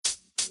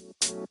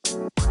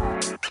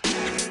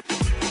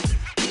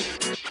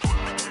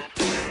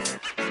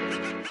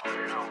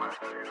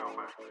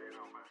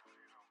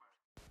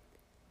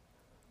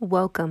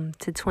Welcome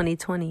to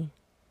 2020.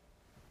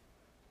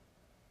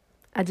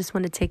 I just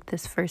want to take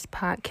this first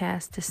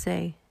podcast to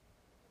say,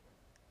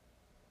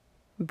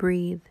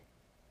 breathe,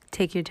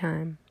 take your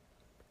time,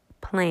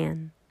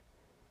 plan,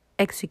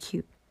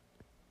 execute,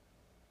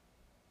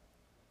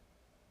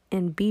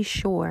 and be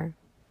sure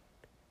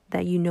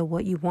that you know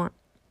what you want,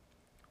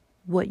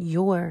 what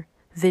your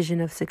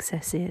vision of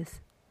success is,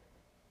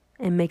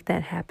 and make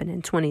that happen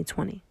in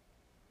 2020.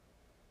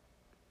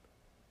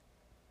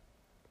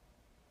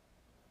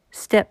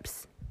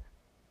 Steps.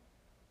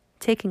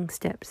 Taking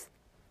steps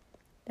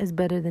is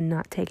better than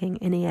not taking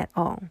any at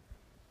all.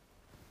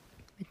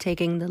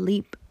 Taking the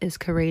leap is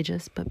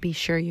courageous, but be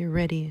sure you're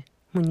ready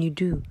when you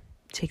do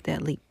take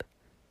that leap.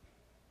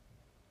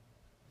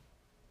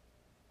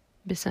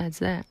 Besides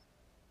that,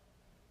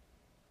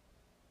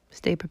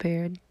 stay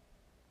prepared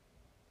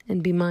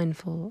and be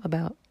mindful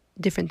about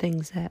different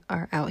things that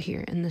are out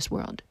here in this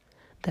world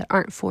that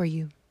aren't for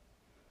you.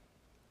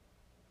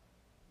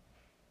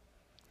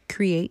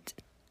 Create,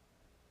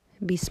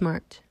 be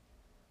smart,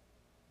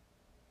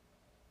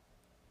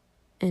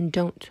 and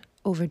don't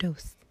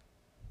overdose.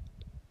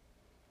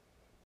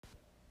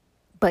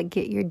 But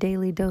get your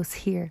daily dose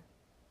here.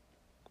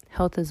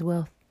 Health is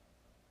wealth.